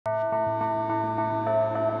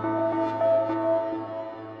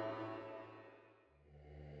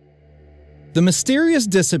The mysterious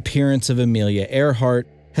disappearance of Amelia Earhart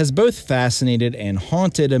has both fascinated and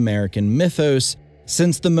haunted American mythos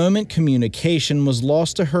since the moment communication was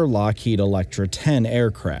lost to her Lockheed Electra 10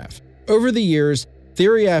 aircraft. Over the years,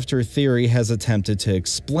 theory after theory has attempted to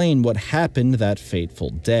explain what happened that fateful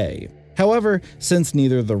day. However, since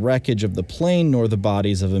neither the wreckage of the plane nor the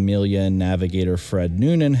bodies of Amelia and navigator Fred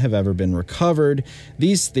Noonan have ever been recovered,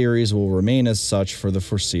 these theories will remain as such for the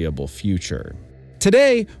foreseeable future.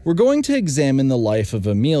 Today, we're going to examine the life of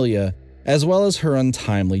Amelia, as well as her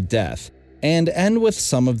untimely death, and end with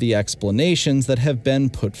some of the explanations that have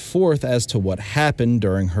been put forth as to what happened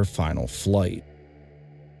during her final flight.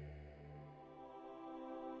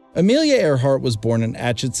 Amelia Earhart was born in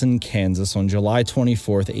Atchison, Kansas on July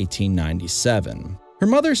 24, 1897. Her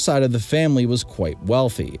mother's side of the family was quite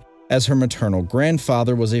wealthy, as her maternal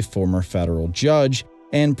grandfather was a former federal judge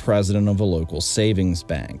and president of a local savings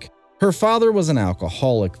bank. Her father was an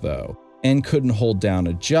alcoholic, though, and couldn't hold down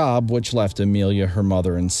a job, which left Amelia, her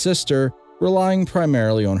mother, and sister relying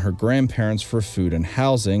primarily on her grandparents for food and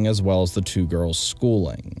housing, as well as the two girls'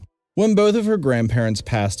 schooling. When both of her grandparents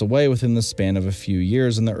passed away within the span of a few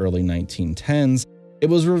years in the early 1910s, it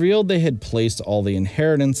was revealed they had placed all the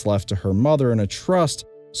inheritance left to her mother in a trust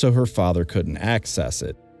so her father couldn't access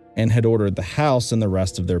it, and had ordered the house and the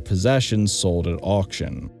rest of their possessions sold at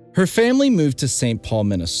auction. Her family moved to St. Paul,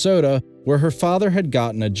 Minnesota, where her father had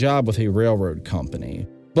gotten a job with a railroad company,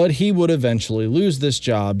 but he would eventually lose this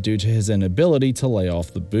job due to his inability to lay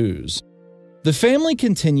off the booze. The family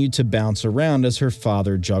continued to bounce around as her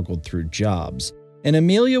father juggled through jobs, and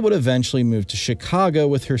Amelia would eventually move to Chicago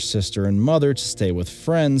with her sister and mother to stay with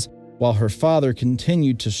friends, while her father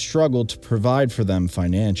continued to struggle to provide for them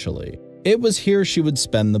financially. It was here she would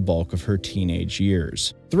spend the bulk of her teenage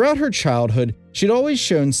years. Throughout her childhood, she'd always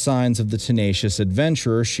shown signs of the tenacious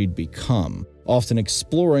adventurer she'd become, often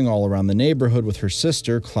exploring all around the neighborhood with her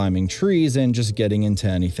sister, climbing trees, and just getting into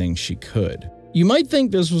anything she could. You might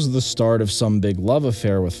think this was the start of some big love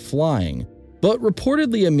affair with flying, but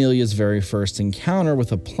reportedly Amelia's very first encounter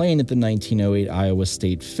with a plane at the 1908 Iowa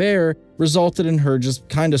State Fair resulted in her just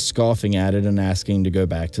kind of scoffing at it and asking to go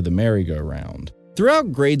back to the merry-go-round.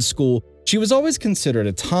 Throughout grade school, she was always considered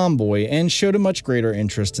a tomboy and showed a much greater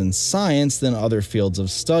interest in science than other fields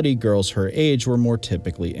of study girls her age were more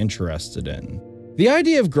typically interested in. The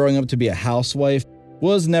idea of growing up to be a housewife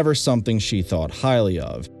was never something she thought highly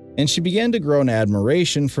of, and she began to grow an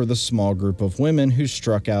admiration for the small group of women who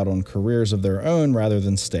struck out on careers of their own rather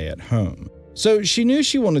than stay at home. So she knew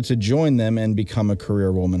she wanted to join them and become a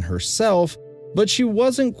career woman herself, but she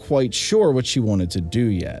wasn't quite sure what she wanted to do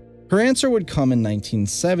yet. Her answer would come in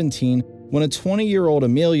 1917 when a 20-year-old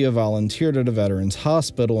Amelia volunteered at a veterans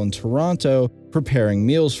hospital in Toronto, preparing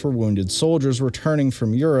meals for wounded soldiers returning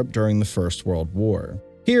from Europe during the First World War.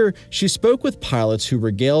 Here, she spoke with pilots who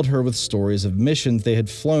regaled her with stories of missions they had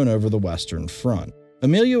flown over the Western Front.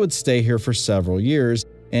 Amelia would stay here for several years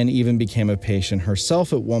and even became a patient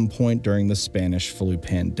herself at one point during the Spanish flu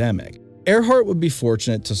pandemic. Earhart would be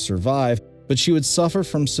fortunate to survive, but she would suffer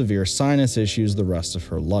from severe sinus issues the rest of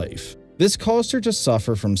her life. This caused her to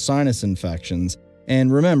suffer from sinus infections,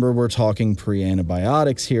 and remember, we're talking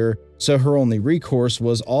pre-antibiotics here, so her only recourse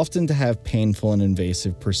was often to have painful and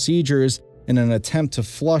invasive procedures in an attempt to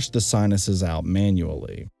flush the sinuses out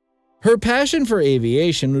manually. Her passion for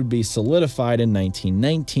aviation would be solidified in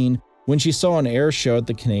 1919 when she saw an air show at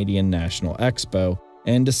the Canadian National Expo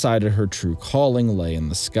and decided her true calling lay in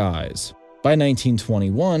the skies. By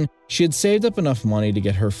 1921, she had saved up enough money to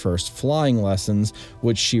get her first flying lessons,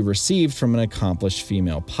 which she received from an accomplished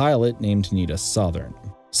female pilot named Nita Southern.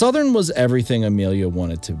 Southern was everything Amelia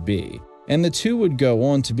wanted to be, and the two would go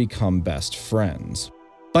on to become best friends.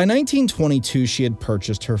 By 1922, she had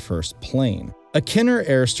purchased her first plane, a Kinner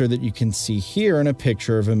Airster that you can see here in a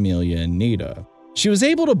picture of Amelia and Nita. She was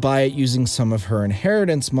able to buy it using some of her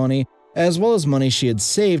inheritance money, as well as money she had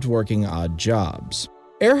saved working odd jobs.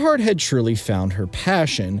 Earhart had truly found her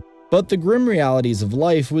passion, but the grim realities of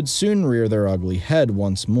life would soon rear their ugly head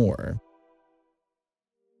once more.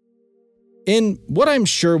 In what I'm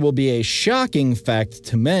sure will be a shocking fact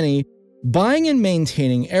to many, buying and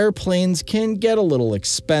maintaining airplanes can get a little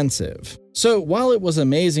expensive. So while it was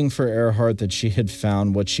amazing for Earhart that she had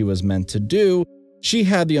found what she was meant to do, she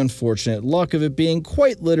had the unfortunate luck of it being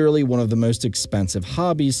quite literally one of the most expensive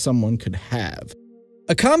hobbies someone could have.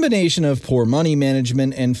 A combination of poor money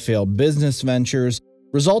management and failed business ventures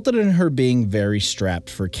resulted in her being very strapped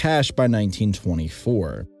for cash by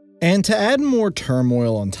 1924. And to add more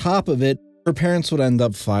turmoil on top of it, her parents would end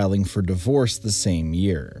up filing for divorce the same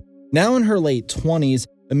year. Now in her late 20s,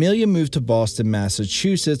 Amelia moved to Boston,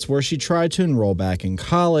 Massachusetts, where she tried to enroll back in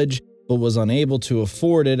college, but was unable to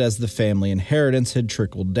afford it as the family inheritance had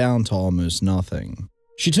trickled down to almost nothing.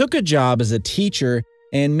 She took a job as a teacher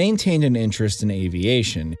and maintained an interest in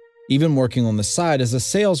aviation, even working on the side as a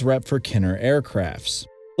sales rep for Kinner Aircrafts.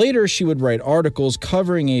 Later, she would write articles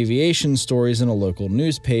covering aviation stories in a local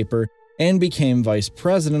newspaper and became vice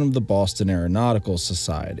president of the Boston Aeronautical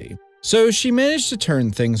Society. So she managed to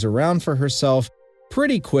turn things around for herself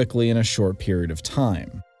pretty quickly in a short period of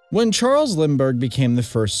time. When Charles Lindbergh became the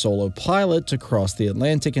first solo pilot to cross the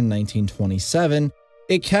Atlantic in 1927,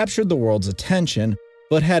 it captured the world's attention,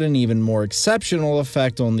 but had an even more exceptional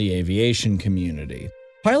effect on the aviation community.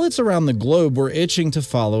 Pilots around the globe were itching to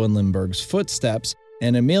follow in Lindbergh's footsteps,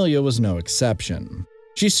 and Amelia was no exception.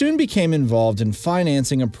 She soon became involved in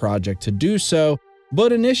financing a project to do so,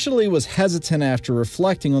 but initially was hesitant after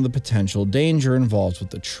reflecting on the potential danger involved with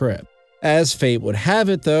the trip. As fate would have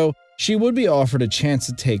it, though, she would be offered a chance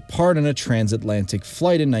to take part in a transatlantic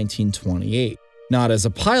flight in 1928, not as a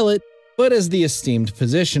pilot, but as the esteemed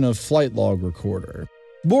position of flight log recorder.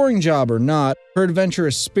 Boring job or not, her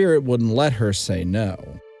adventurous spirit wouldn't let her say no.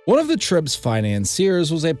 One of the trip's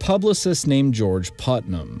financiers was a publicist named George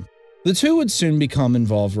Putnam. The two would soon become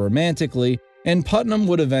involved romantically, and Putnam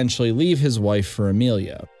would eventually leave his wife for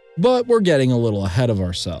Amelia. But we're getting a little ahead of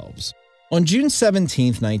ourselves. On June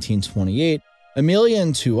 17, 1928, Amelia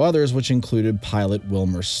and two others, which included pilot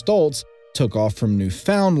Wilmer Stoltz, took off from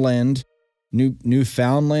Newfoundland,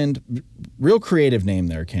 real creative name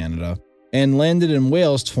there, Canada, and landed in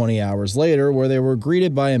Wales 20 hours later, where they were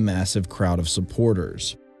greeted by a massive crowd of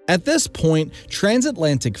supporters. At this point,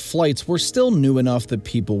 transatlantic flights were still new enough that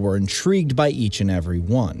people were intrigued by each and every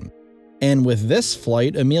one. And with this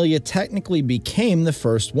flight, Amelia technically became the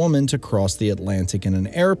first woman to cross the Atlantic in an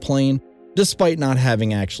airplane, despite not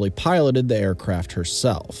having actually piloted the aircraft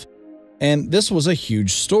herself. And this was a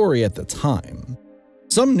huge story at the time.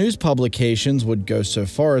 Some news publications would go so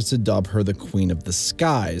far as to dub her the Queen of the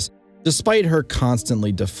Skies, despite her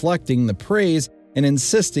constantly deflecting the praise and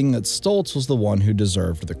insisting that Stoltz was the one who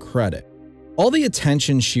deserved the credit. All the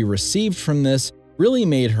attention she received from this really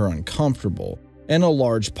made her uncomfortable, and a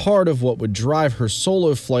large part of what would drive her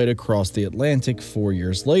solo flight across the Atlantic 4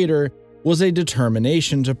 years later was a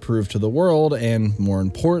determination to prove to the world, and more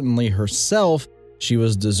importantly herself, she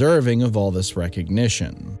was deserving of all this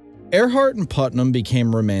recognition. Earhart and Putnam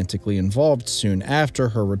became romantically involved soon after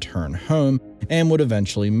her return home and would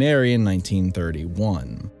eventually marry in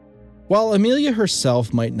 1931. While Amelia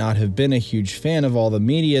herself might not have been a huge fan of all the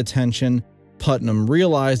media attention, Putnam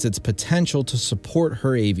realized its potential to support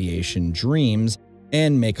her aviation dreams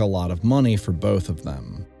and make a lot of money for both of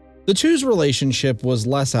them. The two's relationship was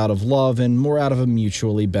less out of love and more out of a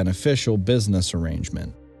mutually beneficial business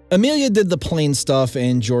arrangement. Amelia did the plain stuff,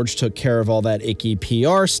 and George took care of all that icky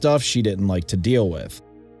PR stuff she didn't like to deal with.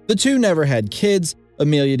 The two never had kids,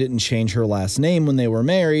 Amelia didn't change her last name when they were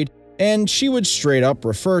married, and she would straight up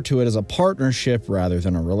refer to it as a partnership rather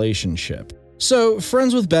than a relationship. So,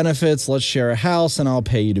 friends with benefits, let's share a house and I'll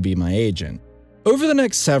pay you to be my agent. Over the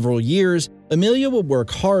next several years, Amelia would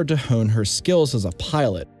work hard to hone her skills as a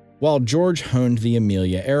pilot, while George honed the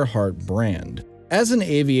Amelia Earhart brand. As an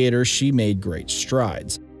aviator, she made great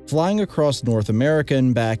strides, flying across North America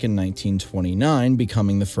and back in 1929,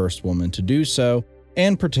 becoming the first woman to do so,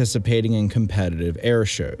 and participating in competitive air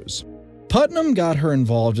shows. Putnam got her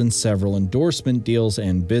involved in several endorsement deals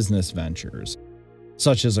and business ventures,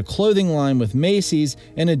 such as a clothing line with Macy's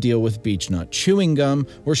and a deal with Beechnut Chewing Gum,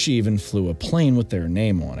 where she even flew a plane with their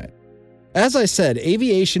name on it. As I said,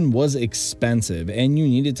 aviation was expensive and you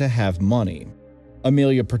needed to have money.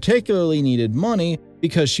 Amelia particularly needed money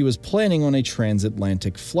because she was planning on a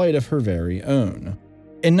transatlantic flight of her very own.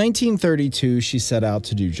 In 1932, she set out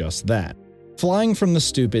to do just that, flying from the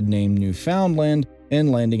stupid name Newfoundland and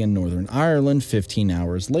landing in Northern Ireland 15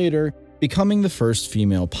 hours later, becoming the first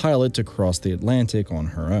female pilot to cross the Atlantic on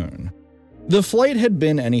her own. The flight had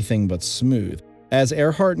been anything but smooth, as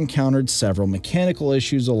Earhart encountered several mechanical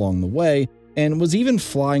issues along the way and was even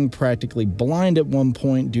flying practically blind at one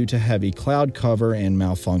point due to heavy cloud cover and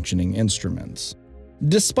malfunctioning instruments.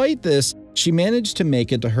 Despite this, she managed to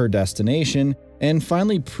make it to her destination and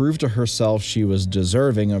finally proved to herself she was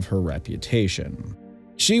deserving of her reputation.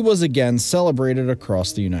 She was again celebrated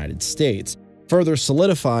across the United States, further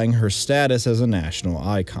solidifying her status as a national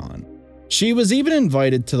icon. She was even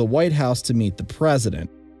invited to the White House to meet the president,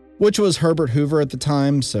 which was Herbert Hoover at the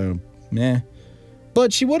time, so meh.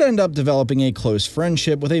 But she would end up developing a close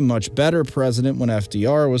friendship with a much better president when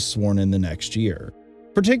FDR was sworn in the next year,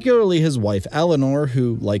 particularly his wife Eleanor,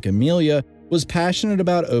 who, like Amelia, was passionate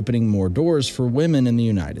about opening more doors for women in the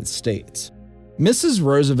United States. Mrs.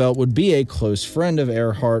 Roosevelt would be a close friend of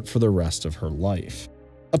Earhart for the rest of her life.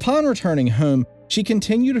 Upon returning home, she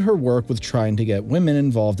continued her work with trying to get women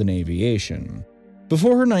involved in aviation.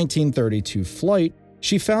 Before her 1932 flight,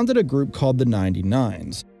 she founded a group called the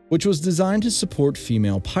 99s, which was designed to support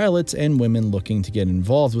female pilots and women looking to get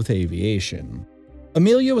involved with aviation.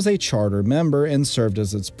 Amelia was a charter member and served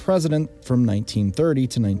as its president from 1930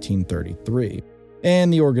 to 1933,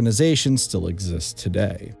 and the organization still exists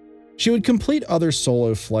today. She would complete other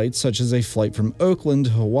solo flights, such as a flight from Oakland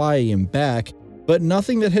to Hawaii and back, but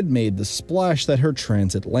nothing that had made the splash that her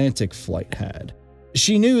transatlantic flight had.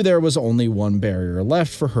 She knew there was only one barrier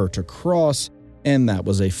left for her to cross, and that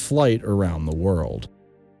was a flight around the world.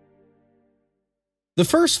 The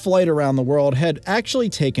first flight around the world had actually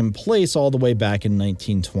taken place all the way back in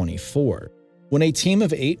 1924, when a team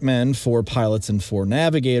of 8 men, 4 pilots and 4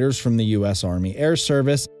 navigators from the U.S. Army Air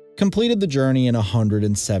Service completed the journey in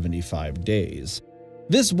 175 days.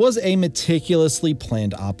 This was a meticulously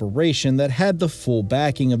planned operation that had the full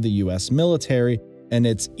backing of the U.S. military and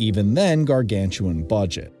its, even then, gargantuan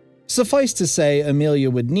budget. Suffice to say,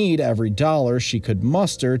 Amelia would need every dollar she could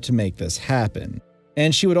muster to make this happen,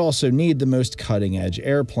 and she would also need the most cutting-edge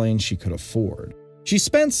airplane she could afford. She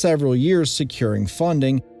spent several years securing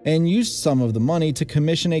funding and used some of the money to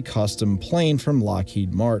commission a custom plane from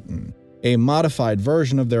Lockheed Martin, a modified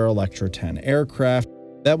version of their Electra 10 aircraft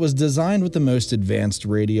that was designed with the most advanced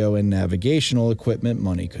radio and navigational equipment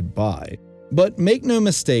money could buy. But make no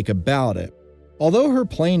mistake about it, although her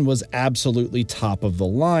plane was absolutely top of the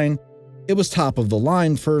line, it was top of the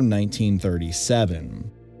line for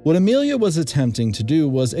 1937. What Amelia was attempting to do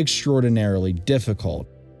was extraordinarily difficult,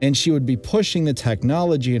 and she would be pushing the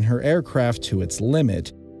technology in her aircraft to its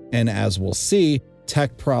limit, and as we'll see,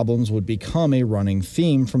 tech problems would become a running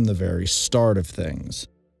theme from the very start of things.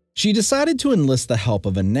 She decided to enlist the help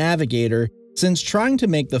of a navigator, since trying to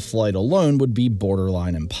make the flight alone would be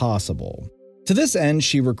borderline impossible. To this end,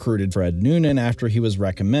 she recruited Fred Noonan after he was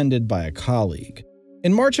recommended by a colleague.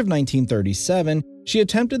 In March of 1937, she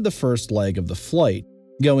attempted the first leg of the flight,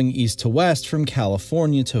 going east to west from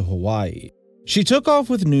California to Hawaii. She took off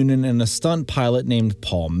with Noonan and a stunt pilot named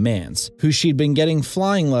Paul Mance, who she'd been getting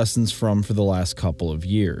flying lessons from for the last couple of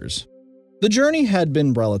years. The journey had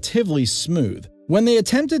been relatively smooth. When they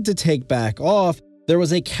attempted to take back off, there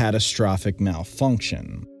was a catastrophic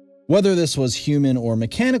malfunction. Whether this was human or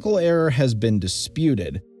mechanical error has been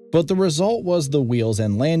disputed, but the result was the wheels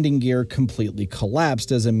and landing gear completely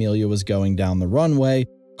collapsed as Amelia was going down the runway,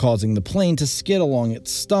 causing the plane to skid along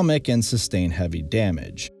its stomach and sustain heavy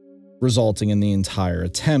damage, resulting in the entire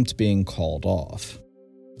attempt being called off.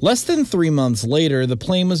 Less than 3 months later, the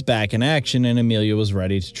plane was back in action and Amelia was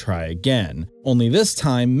ready to try again. Only this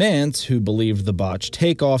time, Mance, who believed the botched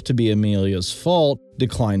takeoff to be Amelia's fault,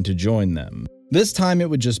 declined to join them. This time it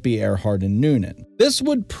would just be Earhart and Noonan. This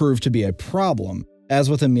would prove to be a problem, as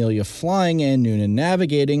with Amelia flying and Noonan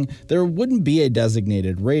navigating, there wouldn't be a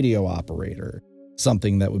designated radio operator,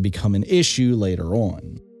 something that would become an issue later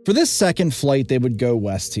on. For this second flight, they would go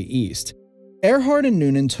west to east. Earhart and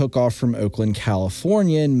Noonan took off from Oakland,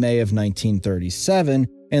 California in May of 1937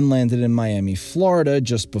 and landed in Miami, Florida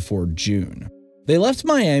just before June. They left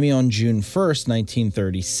Miami on June 1,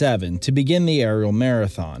 1937 to begin the aerial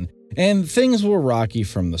marathon, and things were rocky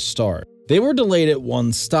from the start. They were delayed at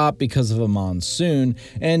one stop because of a monsoon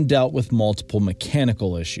and dealt with multiple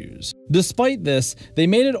mechanical issues. Despite this, they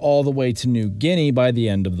made it all the way to New Guinea by the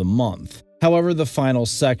end of the month. However, the final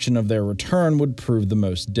section of their return would prove the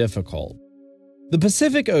most difficult. The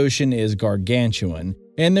Pacific Ocean is gargantuan,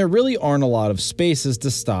 and there really aren't a lot of spaces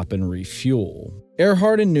to stop and refuel.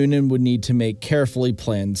 Earhart and Noonan would need to make carefully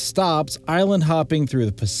planned stops, island hopping through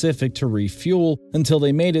the Pacific to refuel until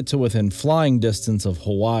they made it to within flying distance of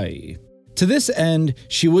Hawaii. To this end,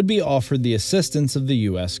 she would be offered the assistance of the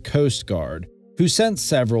U.S. Coast Guard, who sent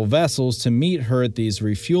several vessels to meet her at these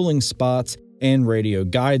refueling spots and radio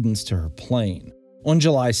guidance to her plane. On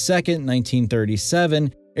July 2,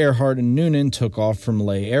 1937, Earhart and Noonan took off from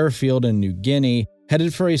Lae Airfield in New Guinea,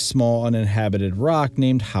 headed for a small uninhabited rock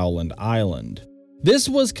named Howland Island. This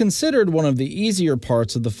was considered one of the easier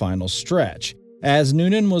parts of the final stretch, as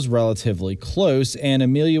Noonan was relatively close and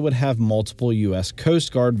Amelia would have multiple U.S.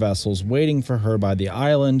 Coast Guard vessels waiting for her by the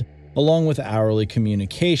island, along with hourly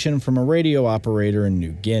communication from a radio operator in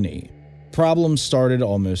New Guinea. Problems started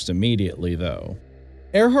almost immediately, though.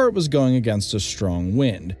 Earhart was going against a strong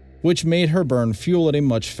wind, which made her burn fuel at a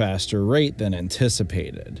much faster rate than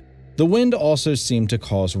anticipated. The wind also seemed to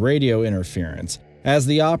cause radio interference, as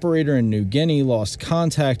the operator in New Guinea lost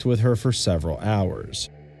contact with her for several hours.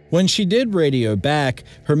 When she did radio back,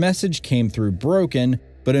 her message came through broken,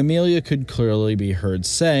 but Amelia could clearly be heard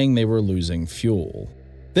saying they were losing fuel.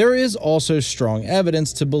 There is also strong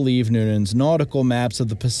evidence to believe Noonan's nautical maps of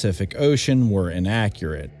the Pacific Ocean were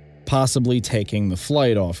inaccurate, possibly taking the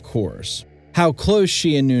flight off course. How close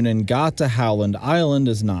she and Noonan got to Howland Island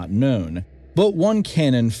is not known, but one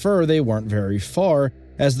can infer they weren't very far,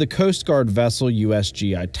 as the Coast Guard vessel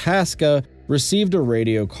USG Itasca received a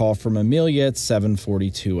radio call from Amelia at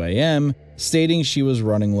 7:42 a.m., stating she was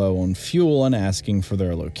running low on fuel and asking for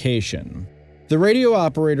their location. The radio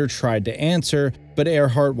operator tried to answer, but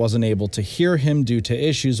Earhart wasn't able to hear him due to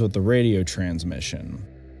issues with the radio transmission.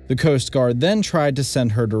 The Coast Guard then tried to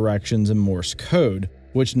send her directions in Morse code,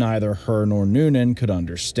 which neither her nor Noonan could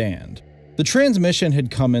understand. The transmission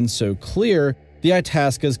had come in so clear, the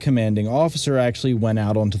Itasca's commanding officer actually went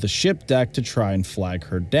out onto the ship deck to try and flag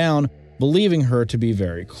her down, believing her to be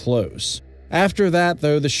very close. After that,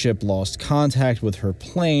 though, the ship lost contact with her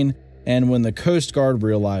plane, and when the Coast Guard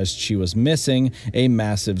realized she was missing, a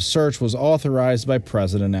massive search was authorized by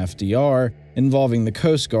President FDR, involving the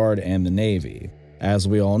Coast Guard and the Navy. As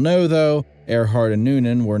we all know, though, Earhart and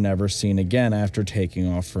Noonan were never seen again after taking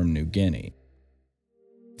off from New Guinea.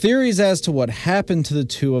 Theories as to what happened to the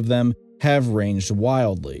two of them have ranged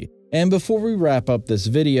wildly, and before we wrap up this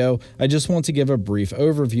video, I just want to give a brief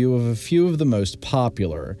overview of a few of the most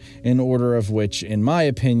popular, in order of which, in my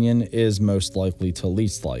opinion, is most likely to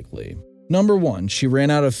least likely. Number 1, she ran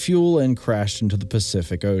out of fuel and crashed into the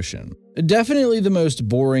Pacific Ocean. Definitely the most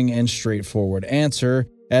boring and straightforward answer,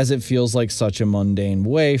 as it feels like such a mundane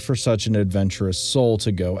way for such an adventurous soul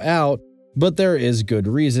to go out, but there is good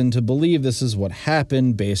reason to believe this is what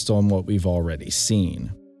happened based on what we've already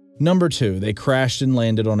seen. Number 2, they crashed and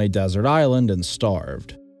landed on a desert island and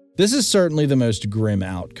starved. This is certainly the most grim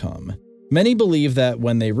outcome. Many believe that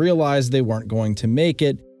when they realized they weren't going to make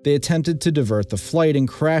it, they attempted to divert the flight and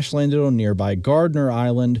crash-landed on nearby Gardner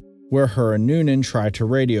Island, where her and Noonan tried to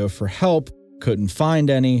radio for help, couldn't find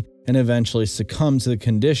any, and eventually succumbed to the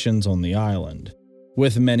conditions on the island,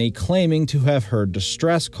 with many claiming to have heard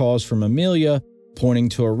distress calls from Amelia, pointing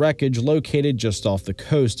to a wreckage located just off the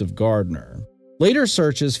coast of Gardner. Later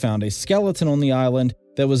searches found a skeleton on the island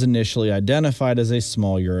that was initially identified as a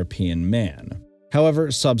small European man.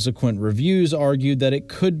 However, subsequent reviews argued that it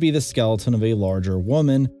could be the skeleton of a larger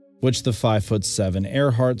woman, which the 5'7"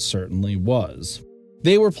 Earhart certainly was.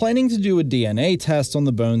 They were planning to do a DNA test on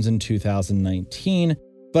the bones in 2019,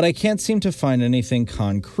 but I can't seem to find anything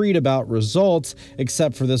concrete about results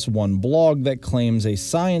except for this one blog that claims a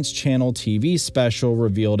Science Channel TV special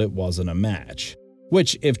revealed it wasn't a match.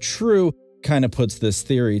 Which, if true, kind of puts this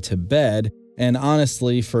theory to bed, and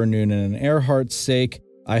honestly, for Noonan and Earhart's sake,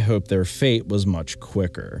 I hope their fate was much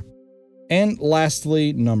quicker. And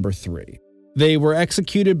lastly, number 3. They were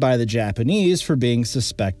executed by the Japanese for being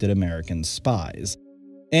suspected American spies.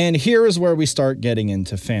 And here is where we start getting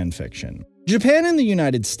into fanfiction. Japan and the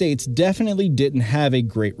United States definitely didn't have a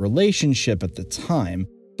great relationship at the time,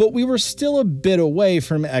 but we were still a bit away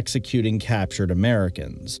from executing captured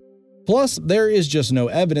Americans. Plus, there is just no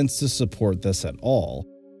evidence to support this at all.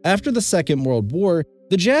 After the Second World War,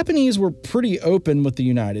 the Japanese were pretty open with the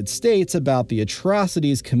United States about the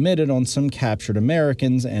atrocities committed on some captured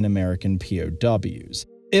Americans and American POWs.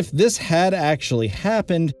 If this had actually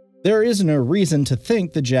happened, there is no reason to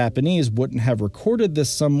think the Japanese wouldn't have recorded this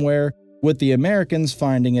somewhere, with the Americans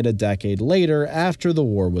finding it a decade later after the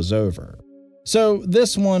war was over. So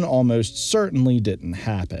this one almost certainly didn't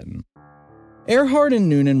happen. Earhart and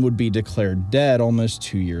Noonan would be declared dead almost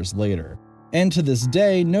 2 years later, and to this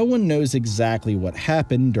day, no one knows exactly what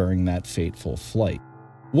happened during that fateful flight.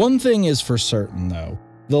 One thing is for certain, though: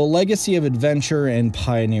 the legacy of adventure and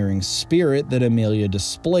pioneering spirit that Amelia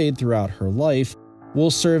displayed throughout her life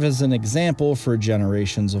will serve as an example for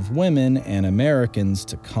generations of women and Americans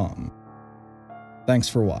to come. Thanks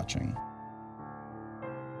for watching.